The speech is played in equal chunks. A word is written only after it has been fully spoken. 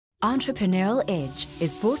Entrepreneurial Edge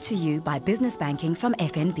is brought to you by Business Banking from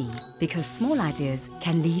FNB, because small ideas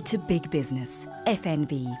can lead to big business.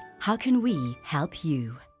 FNB, how can we help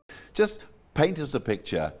you? Just paint us a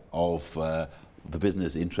picture of the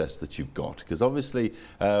business interests that you've got, because obviously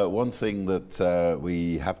one thing that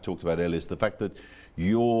we have talked about earlier is the fact that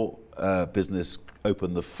your business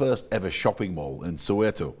opened the first ever shopping mall in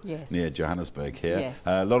Soweto, near Johannesburg here. Yes.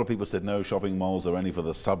 A lot of people said no, shopping malls are only for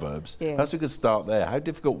the suburbs. Yes. Perhaps we could start there. How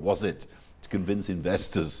difficult was it to convince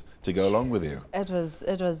investors to go along with you? It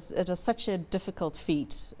was such a difficult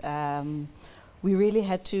feat. We really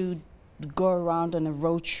had to go around on a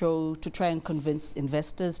roadshow to try and convince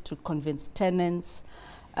investors, to convince tenants,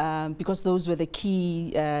 because those were the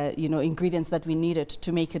key ingredients that we needed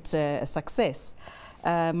to make it a success.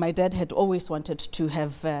 My dad had always wanted to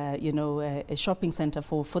have a shopping center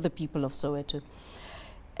for the people of Soweto.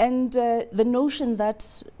 And the notion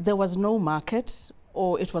that there was no market,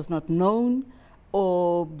 or it was not known,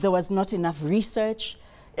 or there was not enough research,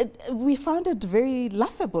 we found it very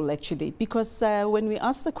laughable, actually, because when we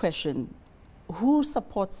asked the question, who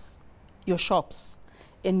supports your shops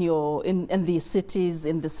in the cities,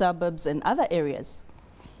 in the suburbs and other areas,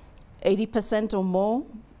 80% or more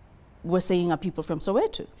were saying are people from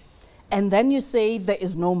Soweto. And then you say there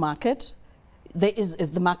is no market,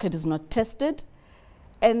 the market is not tested.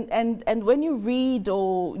 And when you read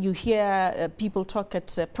or you hear people talk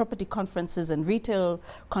at property conferences and retail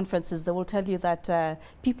conferences, they will tell you that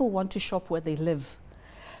people want to shop where they live.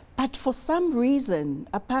 But for some reason,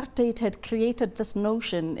 apartheid had created this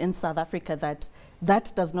notion in South Africa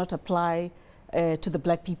that does not apply to the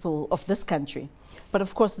black people of this country. But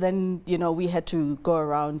of course, then, we had to go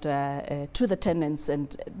around to the tenants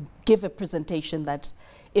and give a presentation that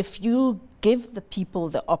if you give the people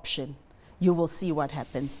the option, you will see what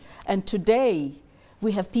happens. And today,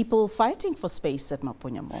 we have people fighting for space at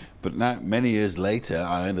Maponya Mall. But now, many years later,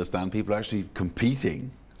 I understand people are actually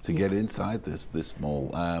competing to get inside this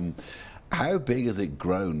mall. How big has it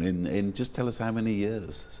grown in just tell us how many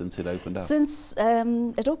years since it opened up? Since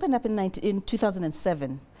it opened up in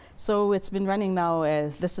 2007. So it's been running now,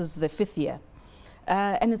 this is the 5th year.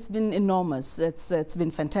 And it's been enormous. It's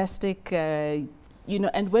been fantastic. And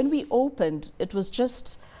when we opened, it was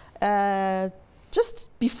just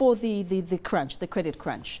before the crunch, the credit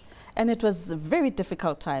crunch. And it was a very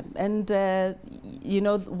difficult time. And,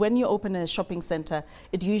 when you open a shopping center,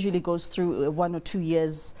 it usually goes through 1 or 2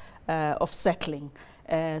 years of settling.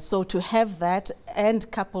 So to have that, and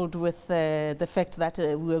coupled with the fact that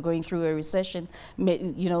we were going through a recession,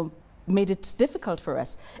 made it difficult for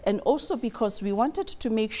us. And also because we wanted to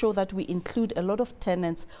make sure that we include a lot of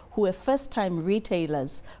tenants who are first-time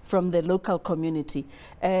retailers from the local community.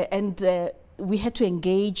 We had to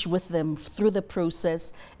engage with them through the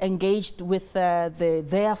process, engaged with their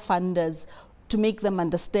funders, to make them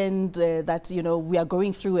understand that we are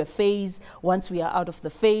going through a phase. Once we are out of the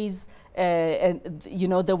phase, they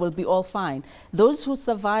will be all fine. Those who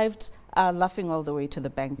survived are laughing all the way to the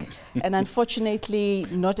bank. And unfortunately,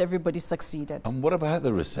 not everybody succeeded. And what about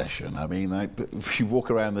the recession? I mean, if you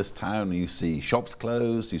walk around this town and you see shops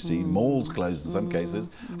closed, you see malls closed in some cases.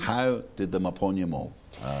 How did the Maponya Mall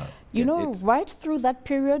right through that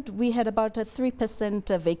period, we had about a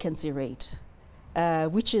 3% vacancy rate,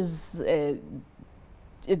 which is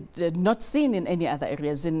not seen in any other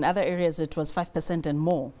areas. In other areas, it was 5% and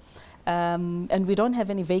more. And we don't have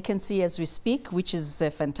any vacancy as we speak, which is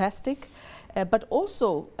fantastic. But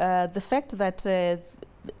also the fact that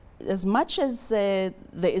as much as there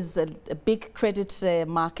is a big credit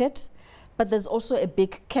market, but there's also a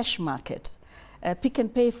big cash market. Pick n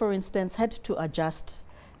Pay, for instance, had to adjust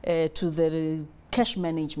to the cash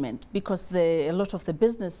management because a lot of the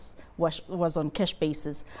business was on cash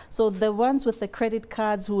basis. So the ones with the credit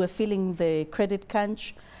cards who were feeling the credit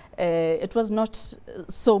crunch, it was not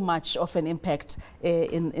so much of an impact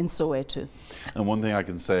in Soweto. And one thing I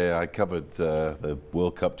can say, I covered the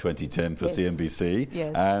World Cup 2010 for CNBC.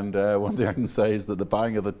 Yes. And one thing I can say is that the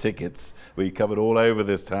buying of the tickets, we covered all over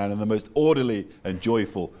this town, and the most orderly and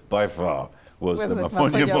joyful by far was the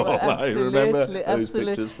Maponya Mall. I remember those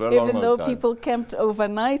pictures for a long, long time. Even though people camped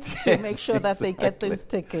overnight to make sure that they get those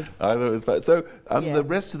tickets. I thought it was fun. So the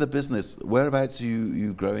rest of the business, whereabouts are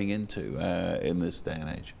you growing into in this day and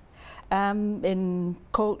age? In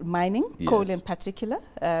coal mining, coal in particular.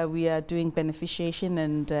 We are doing beneficiation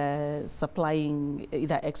and supplying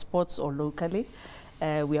either exports or locally.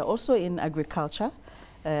 We are also in agriculture,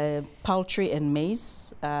 poultry and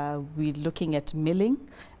maize. We're looking at milling.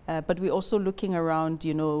 But we're also looking around,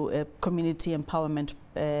 a community empowerment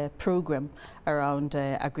program around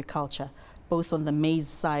agriculture, both on the maize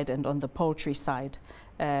side and on the poultry side.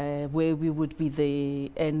 where we would be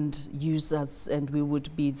the end users and we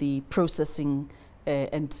would be the processing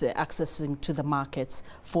and accessing to the markets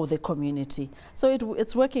for the community. So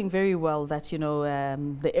it's working very well that, you know,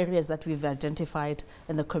 the areas that we've identified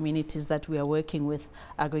and the communities that we are working with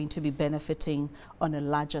are going to be benefiting on a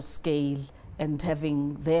larger scale and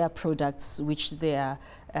having their products, which they are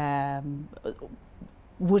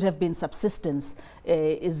would have been subsistence,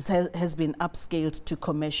 has been upscaled to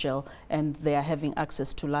commercial, and they are having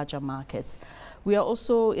access to larger markets. We are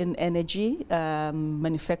also in energy,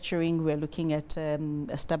 manufacturing. We're looking at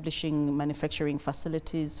establishing manufacturing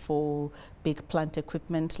facilities for big plant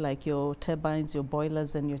equipment like your turbines, your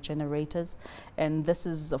boilers and your generators. And this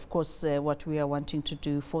is, of course, what we are wanting to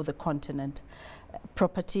do for the continent.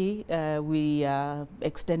 Property, we are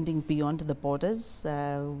extending beyond the borders.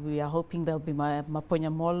 We are hoping there'll be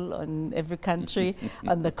Maponya Mall on every country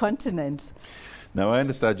on the continent. Now, I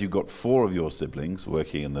understand you've got 4 of your siblings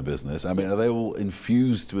working in the business. I mean, Yes. are they all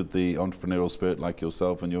infused with the entrepreneurial spirit like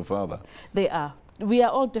yourself and your father? They are. We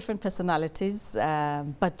are all different personalities,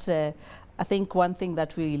 but I think one thing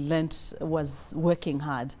that we learnt was working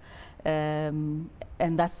hard.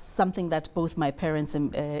 And that's something that both my parents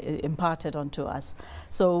imparted onto us.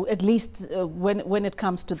 So at least when it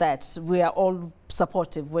comes to that, we are all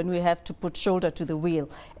supportive. When we have to put shoulder to the wheel,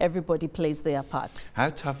 everybody plays their part. How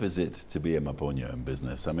tough is it to be a Maponya in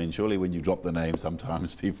business? I mean, surely when you drop the name,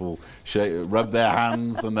 sometimes people rub their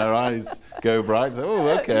hands and their eyes go bright. Oh,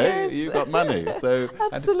 okay, Yes. you've got money. So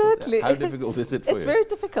Absolutely. how difficult is it for you? It's very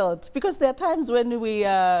difficult because there are times when we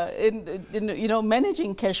are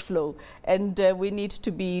managing cash flow, and we need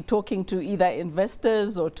to be talking to either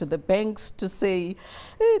investors or to the banks to say,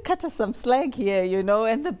 cut us some slack here, you know,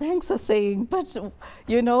 and the banks are saying, but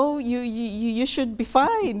you know, you should be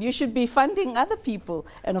fine. You should be funding other people.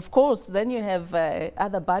 And of course, then you have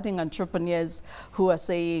other budding entrepreneurs who are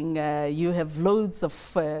saying, you have loads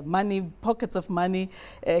of money, pockets of money.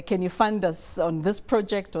 Can you fund us on this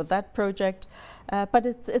project or that project? But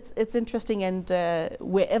it's interesting, and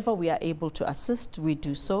wherever we are able to assist, we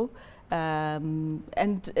do so.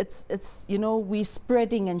 And it's you know, we're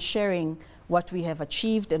spreading and sharing what we have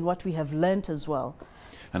achieved and what we have learnt as well.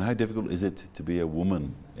 And how difficult is it to be a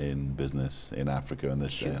woman in business in Africa in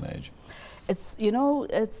this day and age? It's, you know,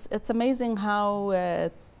 it's amazing how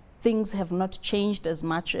things have not changed as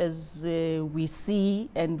much as we see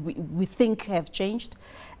and we think have changed.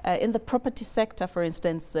 In the property sector, for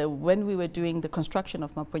instance, when we were doing the construction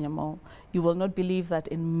of Maponya Mall, you will not believe that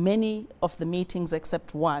in many of the meetings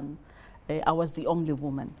except one, I was the only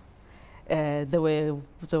woman. There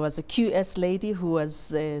was a QS lady who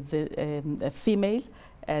was a female,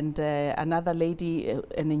 and another lady,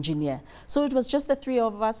 an engineer. So it was just the 3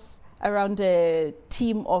 of us around a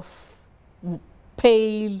team of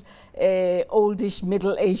pale, oldish,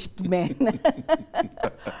 middle-aged men.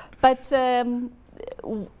 But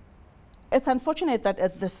it's unfortunate that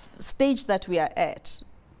at the stage that we are at,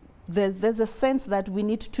 there's a sense that we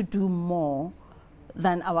need to do more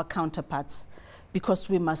than our counterparts, because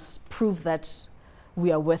we must prove that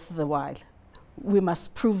we are worth the while. We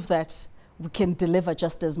must prove that we can deliver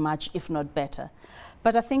just as much, if not better.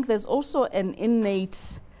 But I think there's also an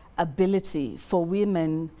innate ability for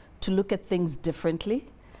women to look at things differently.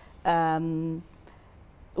 We are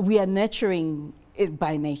nurturing it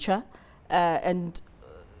by nature, and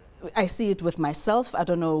I see it with myself. I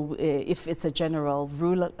don't know if it's a general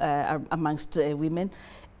rule amongst women.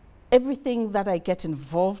 Everything that I get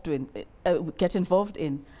involved in, I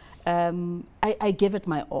give it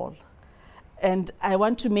my all. And I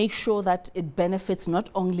want to make sure that it benefits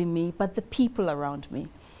not only me, but the people around me.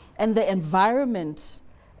 And the environment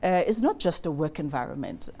is not just a work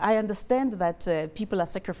environment. I understand that people are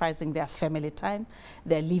sacrificing their family time,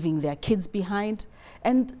 they're leaving their kids behind,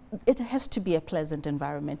 and it has to be a pleasant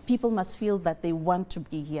environment. People must feel that they want to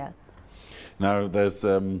be here. Now, there's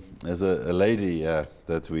a lady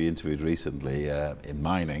that we interviewed recently in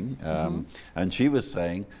mining, and she was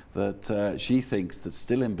saying that she thinks that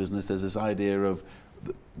still in business there's this idea of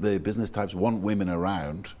the business types want women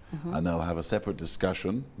around, and they'll have a separate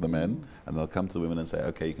discussion, the men, and they'll come to the women and say,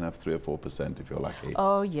 okay, you can have 3 or 4% if you're lucky.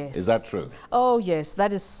 Oh, yes. Is that true? Oh, yes,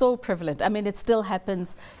 that is so prevalent. I mean, it still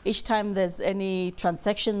happens each time there's any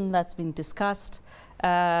transaction that's been discussed.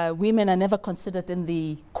 Women are never considered in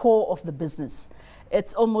the core of the business.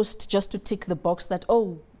 It's almost just to tick the box that,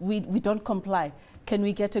 oh, we don't comply. Can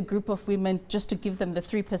we get a group of women just to give them the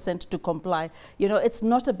 3% to comply? You know, it's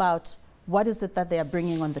not about what is it that they are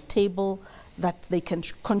bringing on the table, that they can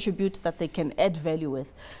contribute, that they can add value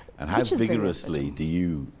with. And how vigorously do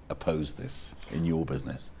you oppose this in your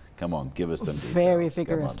business? Come on, give us some details. Very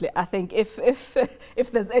vigorously. I think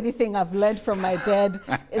if there's anything I've learned from my dad,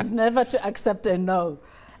 is never to accept a no.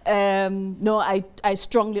 No, I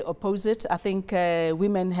strongly oppose it. I think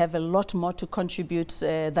women have a lot more to contribute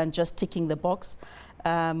than just ticking the box.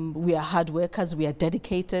 We are hard workers, we are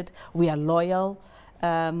dedicated, we are loyal,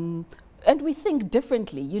 and we think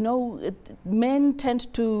differently. You know, men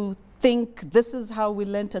tend to think this is how we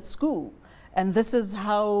learnt at school, and this is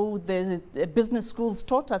how the business schools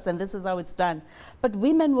taught us, and this is how it's done. But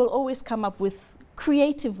women will always come up with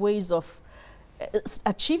creative ways of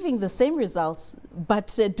achieving the same results,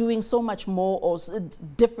 but doing so much more or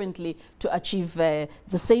differently to achieve the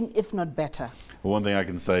same, if not better. Well, one thing I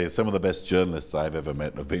can say is some of the best journalists I've ever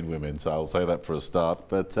met have been women, so I'll say that for a start.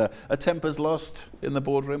 But are tempers lost in the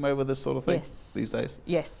boardroom over this sort of thing these days?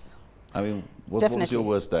 Yes. I mean, what was your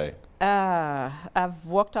worst day? I've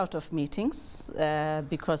walked out of meetings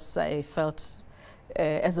because I felt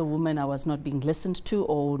as a woman I was not being listened to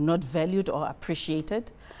or not valued or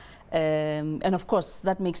appreciated. And of course,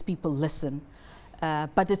 that makes people listen.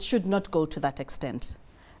 But it should not go to that extent.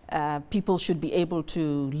 People should be able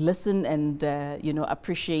to listen and you know,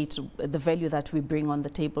 appreciate the value that we bring on the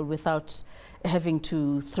table without having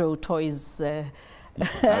to throw toys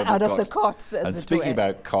out of the cot. And speaking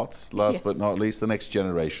about cots, last but not least, the next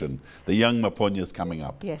generation, the young Maponyas coming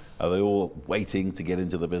up. Yes. Are they all waiting to get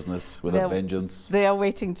into the business with a vengeance? They are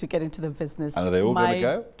waiting to get into the business. And are they all going to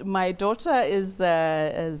go? My daughter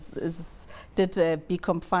did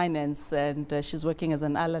BCom Finance, and she's working as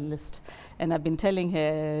an analyst. And I've been telling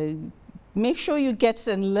her, make sure you get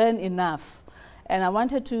and learn enough. And I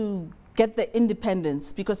want her to get the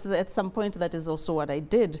independence, because at some point that is also what I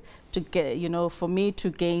did to get, you know, for me to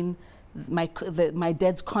gain my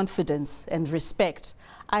dad's confidence and respect.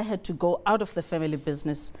 I had to go out of the family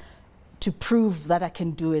business to prove that I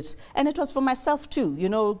can do it. And it was for myself too, you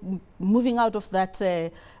know, moving out of that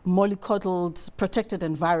mollycoddled, protected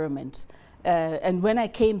environment. And when I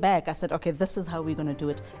came back, I said, okay, this is how we're going to do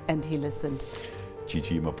it. And he listened.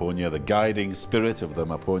 Chichi Maponya, the guiding spirit of the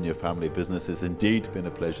Maponya family business. It's indeed been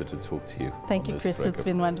a pleasure to talk to you. Thank you, Chris. It's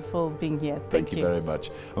been wonderful being here. Thank you very much.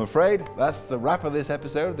 I'm afraid that's the wrap of this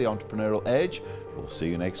episode of the Entrepreneurial Edge. We'll see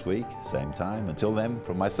you next week, same time. Until then,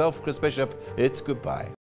 from myself, Chris Bishop, it's goodbye.